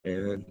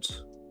and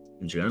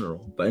in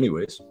general. But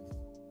anyways,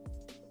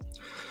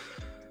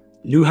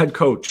 new head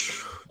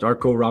coach,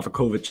 Darko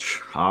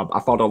Rajakovic. I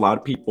thought a lot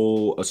of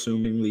people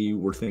assumingly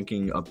were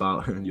thinking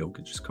about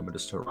Jokic just coming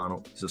to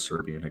Toronto. He's a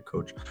Serbian head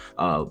coach.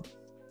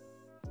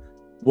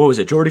 What was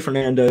it? Jordi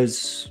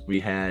Fernandez. We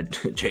had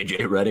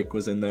JJ Redick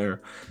was in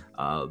there.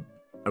 I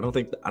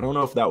don't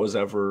know if that was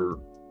ever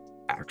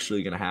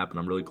actually going to happen.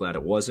 I'm really glad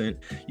it wasn't.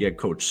 You had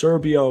Coach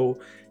Sergio.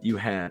 You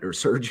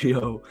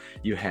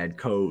had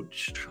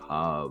Coach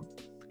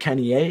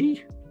Kenny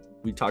A.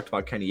 We talked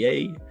about Kenny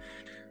A.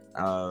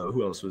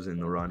 Who else was in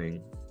the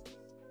running?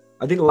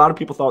 I think a lot of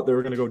people thought they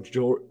were going to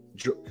go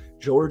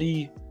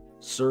Jordi,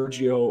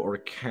 Sergio, or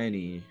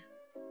Kenny.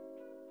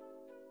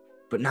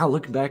 But now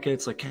looking back at it,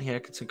 it's like Kenny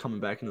Atkinson coming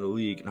back into the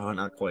league. No,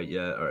 not quite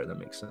yet. All right, that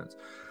makes sense.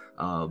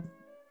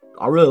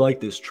 I really like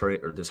this trade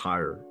or this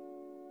hire.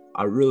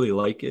 I really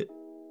like it.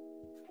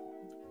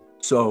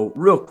 So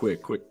real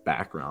quick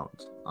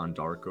background on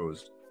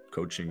Darko's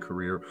coaching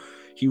career.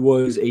 He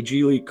was a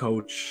G League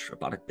coach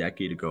about a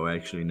decade ago,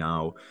 actually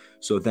now.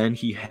 So then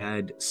he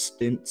had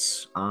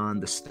stints on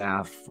the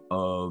staff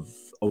of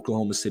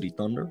Oklahoma City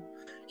Thunder.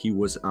 He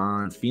was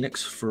on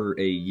Phoenix for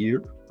a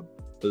year. I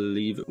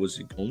believe it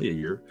was only a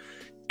year.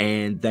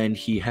 And then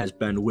he has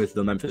been with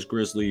the Memphis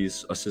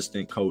Grizzlies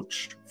assistant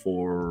coach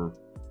for,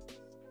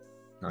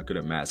 not good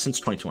at math, since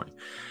 2020.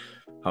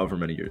 However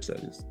many years that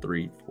is,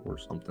 3, 4,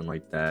 something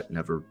like that.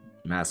 Never,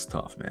 math's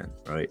tough, man,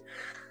 right?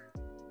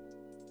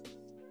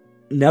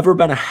 Never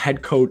been a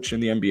head coach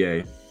in the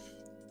NBA.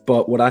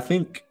 But what I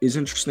think is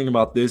interesting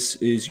about this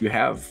is you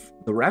have,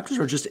 the Raptors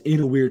are just in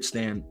a weird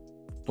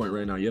standpoint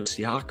right now. You have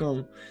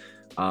Siakam,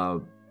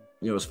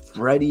 is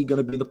Freddie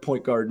going to be the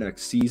point guard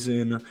next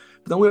season?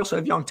 But then we also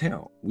have young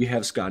talent. We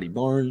have Scotty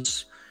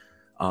Barnes.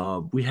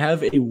 We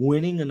have a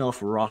winning enough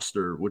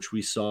roster, which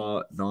we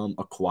saw them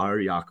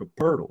acquire Jakob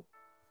Poeltl.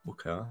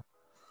 Okay.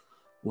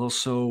 Well,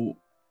 so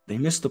they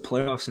missed the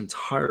playoffs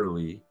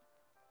entirely.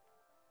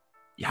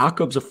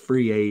 Jakob's a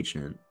free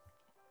agent.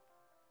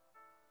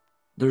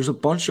 There's a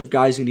bunch of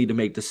guys who need to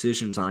make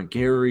decisions on.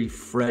 Gary,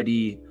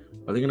 Freddie.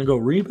 Are they going to go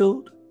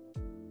rebuild?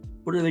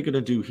 What are they going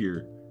to do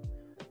here?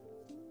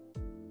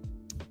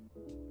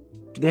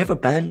 Do they have a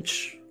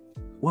bench?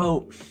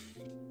 Well,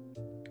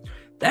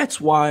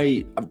 that's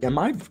why. Am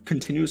I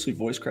continuously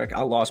voice crack?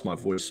 I lost my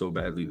voice so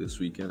badly this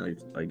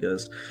weekend, I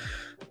guess.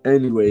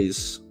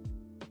 Anyways,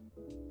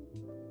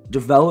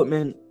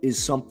 development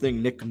is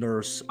something Nick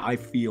Nurse, I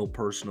feel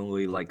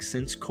personally, like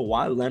since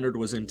Kawhi Leonard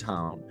was in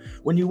town.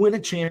 When you win a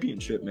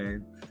championship,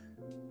 man,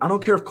 I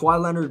don't care if Kawhi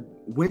Leonard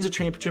wins a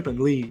championship and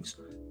leaves.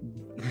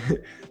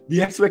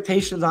 The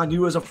expectations on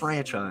you as a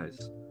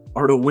franchise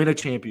are to win a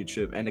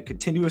championship and to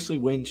continuously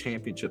win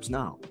championships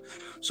now.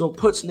 So it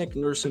puts Nick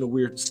Nurse in a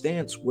weird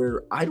stance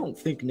where I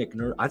think Nick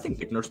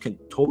Nurse can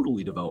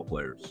totally develop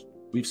players.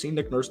 We've seen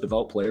Nick Nurse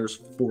develop players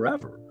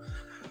forever.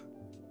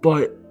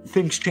 But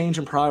things change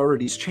and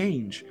priorities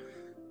change.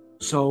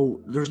 So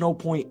there's no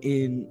point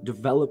in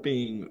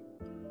developing,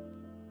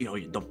 the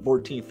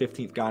 14th,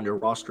 15th guy on your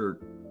roster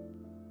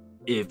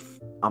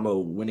if I'm a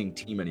winning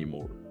team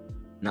anymore.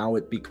 Now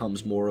it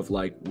becomes more of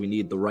like we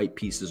need the right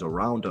pieces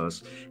around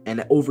us.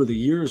 And over the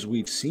years,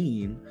 we've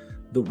seen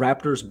the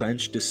Raptors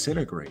bench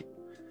disintegrate.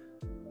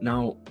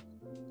 Now,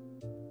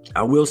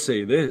 I will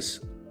say this.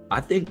 I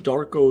think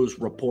Darko's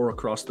rapport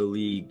across the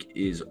league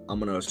is, I'm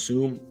going to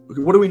assume,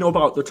 what do we know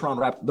about the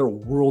Toronto Raptors? They're a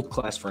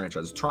world-class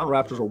franchise. The Toronto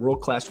Raptors are a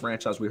world-class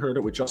franchise. We heard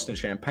it with Justin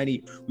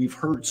Champagnie. We've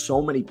heard so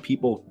many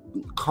people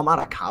come out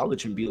of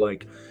college and be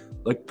like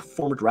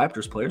former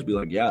Raptors players be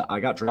like, yeah, I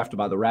got drafted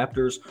by the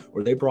Raptors,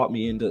 or they brought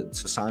me in to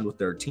sign with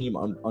their team,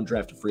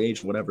 undrafted free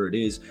agent, whatever it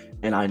is.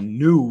 And I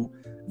knew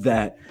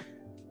that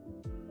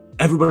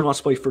everybody wants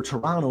to play for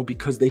Toronto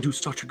because they do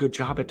such a good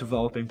job at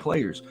developing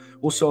players.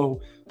 Well,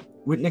 so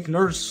with Nick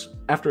Nurse,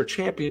 after a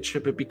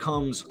championship, it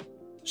becomes,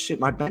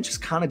 shit, my bench is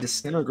kind of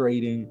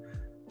disintegrating,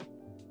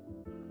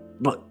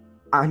 but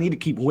I need to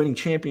keep winning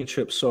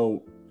championships.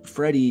 So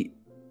Freddie,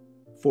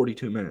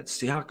 42 minutes.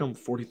 Siakam,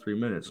 43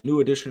 minutes.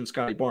 New addition,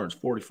 Scotty Barnes,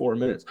 44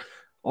 minutes.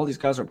 All these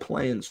guys are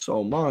playing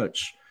so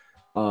much.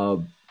 I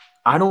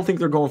don't think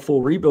they're going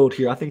full rebuild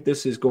here. I think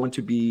this is going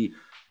to be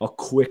a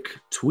quick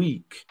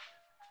tweak.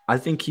 I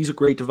think he's a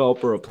great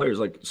developer of players.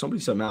 Like somebody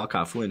said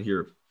Malachi Flynn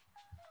here.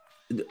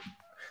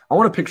 I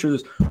want to picture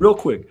this real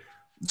quick.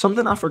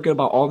 Something I forget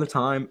about all the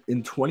time,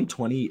 in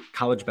 2020,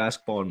 college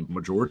basketball and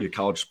majority of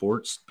college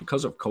sports,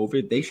 because of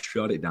COVID, they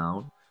shut it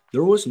down.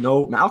 There was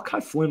no –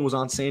 Malachi Flynn was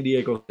on San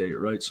Diego State,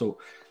 right? So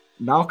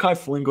Malachi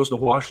Flynn goes to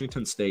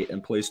Washington State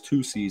and plays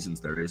 2 seasons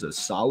there. He's a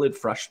solid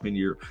freshman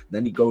year.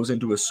 Then he goes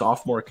into his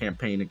sophomore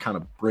campaign and kind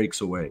of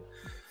breaks away.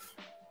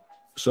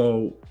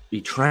 So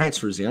he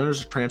transfers. He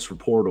enters the transfer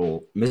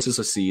portal, misses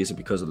a season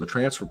because of the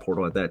transfer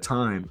portal at that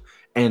time,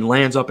 and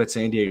lands up at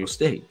San Diego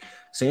State.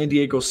 San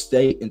Diego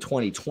State in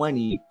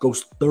 2020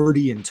 goes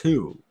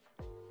 30-2.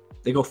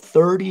 They go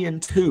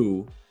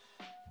 30-2.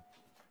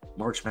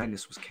 March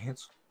Madness was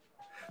canceled.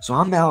 So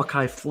I'm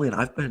Malachi Flynn.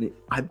 I've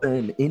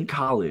been in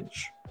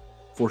college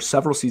for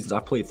several seasons.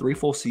 I've played 3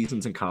 full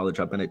seasons in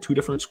college. I've been at 2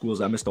 different schools.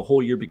 I missed a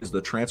whole year because of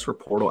the transfer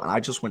portal, and I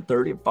just went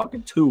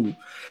 30-2.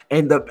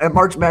 And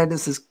March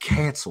Madness is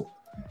canceled.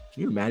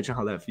 Can you imagine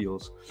how that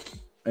feels?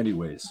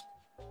 Anyways,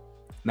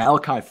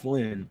 Malachi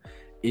Flynn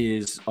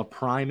is a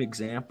prime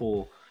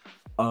example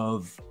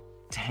of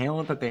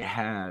talent that they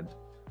had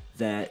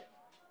that,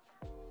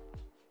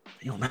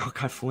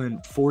 Malachi Flynn,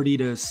 40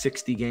 to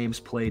 60 games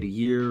played a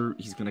year.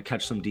 He's going to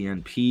catch some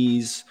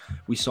DNPs.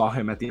 We saw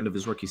him at the end of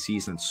his rookie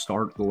season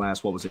start the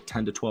last,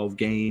 10 to 12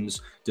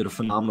 games. Did a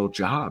phenomenal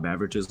job.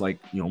 Averages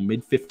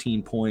mid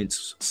 15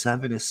 points,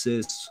 7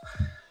 assists.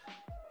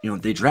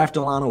 They draft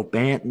Delano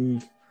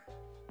Banton.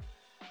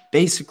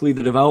 Basically,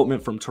 the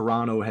development from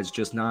Toronto has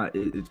just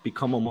it's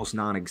become almost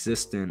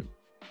non-existent.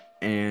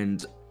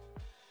 And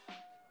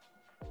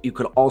you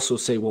could also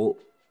say,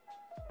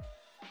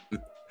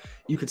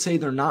 you could say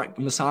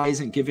Masai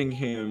isn't giving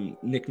him,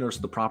 Nick Nurse,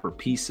 the proper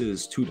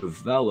pieces to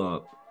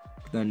develop.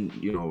 Then,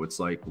 it's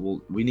like,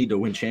 we need to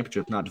win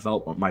championships, not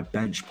develop my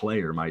bench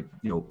player, my,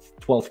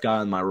 12th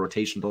guy in my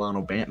rotation,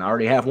 Delano Banton. I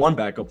already have one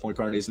backup point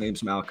guard, and his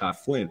name's Malachi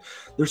Flynn.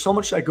 There's so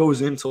much that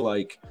goes into,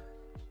 like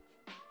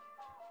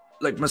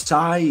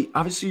Masai,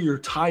 obviously you're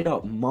tied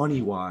up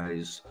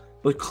money-wise,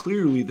 but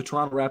clearly the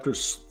Toronto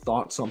Raptors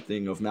thought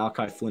something of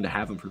Malachi Flynn to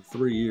have him for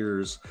 3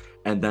 years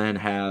and then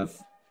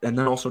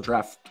also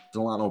draft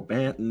Delano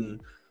Banton.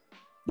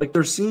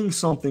 They're seeing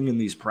something in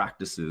these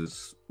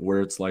practices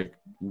where it's like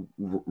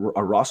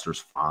a roster's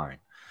fine.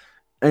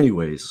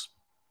 Anyways,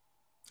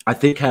 I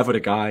think having a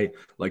guy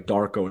like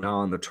Darko now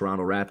on the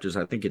Toronto Raptors,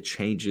 I think it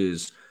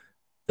changes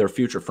their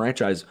future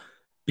franchise.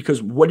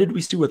 Because what did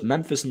we see with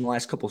Memphis in the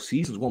last couple of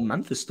seasons? Well,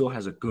 Memphis still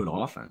has a good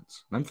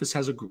offense. Memphis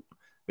has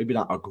maybe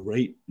not a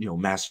great,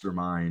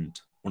 mastermind,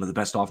 one of the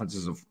best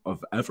offenses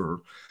of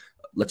ever.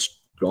 Let's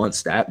go on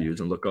StatViews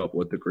and look up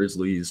what the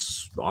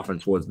Grizzlies'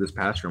 offense was this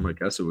past year. I'm going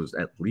to guess it was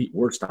at least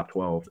worst top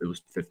 12. It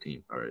was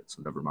 15. All right,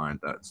 so never mind.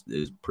 That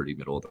is pretty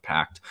middle of the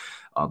pack.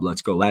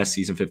 Let's go. Last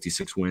season,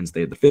 56 wins.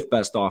 They had the 5th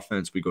best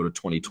offense. We go to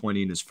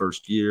 2020 in his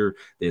first year.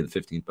 They had the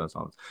 15th best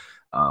offense.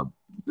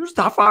 There's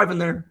top 5 in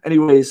there.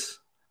 Anyways,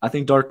 I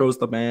think Darko's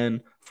the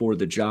man for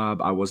the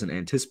job. I wasn't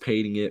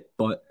anticipating it,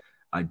 but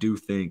I do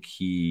think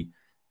he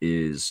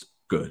is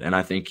good. And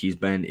I think he's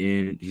been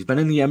in the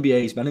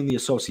NBA, he's been in the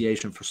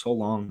association for so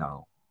long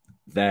now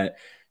that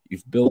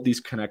you've built these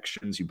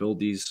connections, you build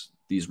these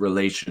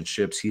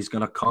relationships. He's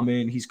going to come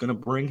in, he's going to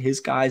bring his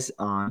guys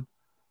on,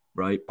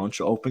 right? Bunch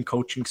of open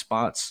coaching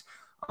spots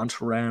on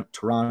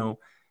Toronto.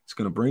 He's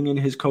going to bring in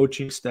his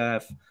coaching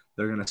staff.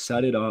 They're going to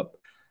set it up.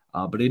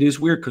 But it is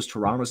weird because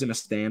Toronto's in a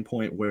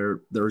standpoint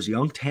where there's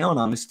young talent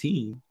on this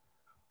team,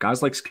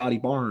 guys like Scotty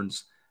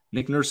Barnes.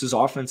 Nick Nurse's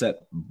offense at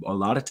a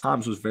lot of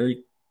times was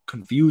very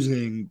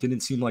confusing.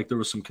 Didn't seem like there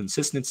was some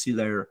consistency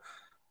there.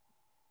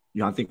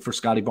 I think for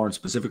Scotty Barnes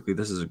specifically,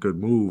 this is a good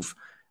move.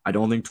 I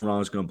don't think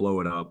Toronto's going to blow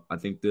it up. I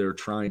think they're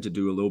trying to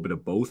do a little bit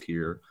of both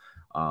here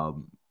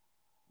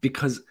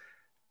because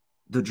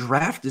the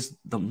draft is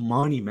the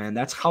money, man.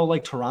 That's how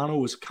Toronto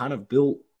was kind of built